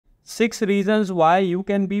6 reasons why you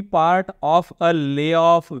can be part of a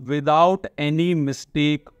layoff without any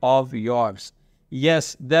mistake of yours.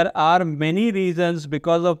 Yes, there are many reasons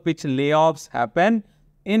because of which layoffs happen,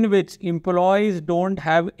 in which employees don't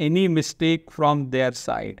have any mistake from their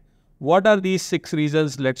side. What are these 6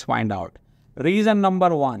 reasons? Let's find out. Reason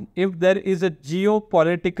number 1, if there is a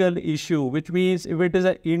geopolitical issue, which means if it is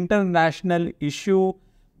an international issue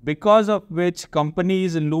because of which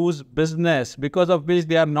companies lose business, because of which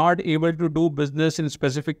they are not able to do business in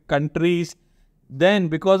specific countries, then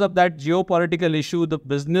because of that geopolitical issue, the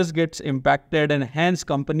business gets impacted and hence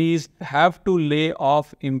companies have to lay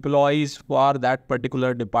off employees for that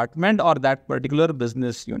particular department or that particular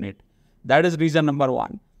business unit. That is reason number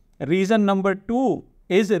 1. Reason number 2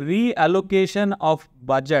 is reallocation of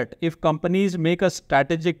budget. If companies make a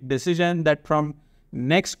strategic decision that from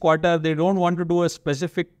next quarter they don't want to do a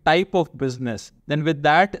specific type of business, then with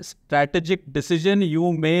that strategic decision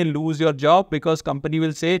you may lose your job, because company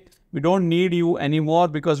will say we don't need you anymore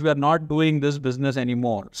because we are not doing this business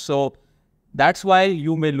anymore. So that's why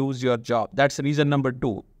you may lose your job. That's reason number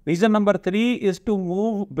 2. Reason number 3 is to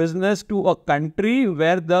move business to a country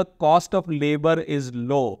where the cost of labor is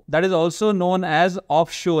low. That is also known as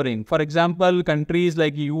offshoring. For example, countries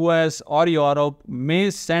like US or Europe may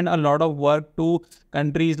send a lot of work to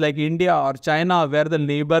countries like India or China where the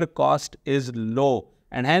labor cost is low,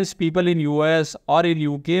 and hence people in US or in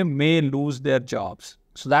UK may lose their jobs.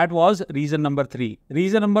 So that was reason number 3.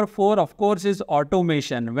 Reason number 4, of course, is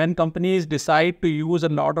automation. When companies decide to use a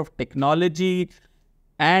lot of technology,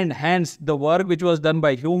 and hence the work which was done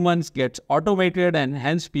by humans gets automated, and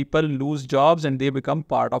hence people lose jobs and they become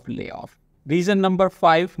part of layoff. Reason number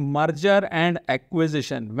 5, merger and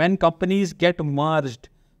acquisition. When companies get merged,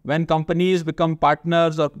 when companies become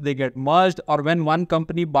partners or they get merged, or when one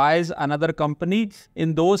company buys another company,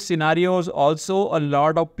 in those scenarios also a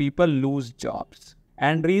lot of people lose jobs.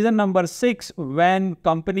 And reason number 6, when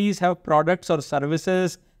companies have products or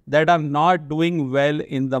services that are not doing well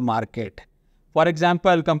in the market. For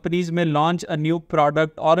example, companies may launch a new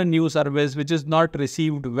product or a new service which is not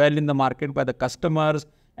received well in the market by the customers,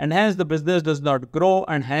 and hence the business does not grow,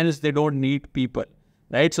 and hence they don't need people,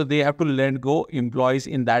 right? So they have to let go employees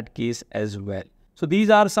in that case as well. So these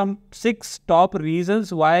are some 6 top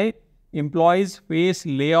reasons why employees face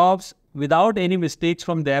layoffs without any mistakes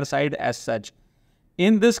from their side as such.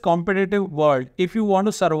 In this competitive world, if you want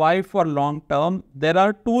to survive for long term, there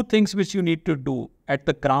are 2 things which you need to do at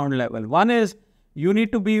the ground level. One is you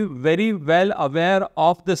need to be very well aware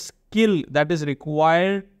of the skill that is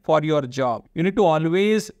required for your job. You need to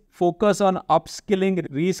always focus on upskilling,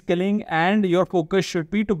 reskilling, and your focus should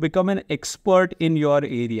be to become an expert in your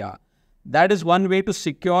area. That is one way to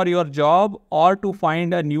secure your job or to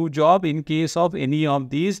find a new job in case of any of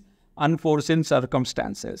these unforeseen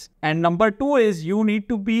circumstances. And number 2 is you need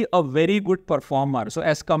to be a very good performer. So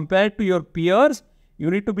as compared to your peers, you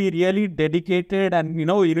need to be really dedicated, and you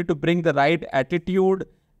need to bring the right attitude,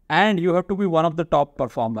 and you have to be one of the top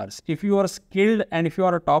performers. If you are skilled and if you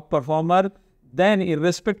are a top performer, then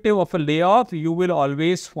irrespective of a layoff, you will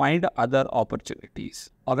always find other opportunities.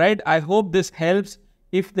 All right. I hope this helps.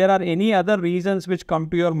 If there are any other reasons which come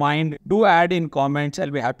to your mind, do add in comments. I'll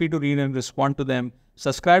be happy to read and respond to them.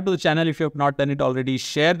 Subscribe to the channel if you have not done it already.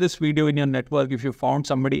 Share this video in your network if you found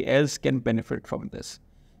somebody else can benefit from this.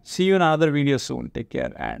 See you in another video soon. Take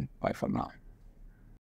care and bye for now.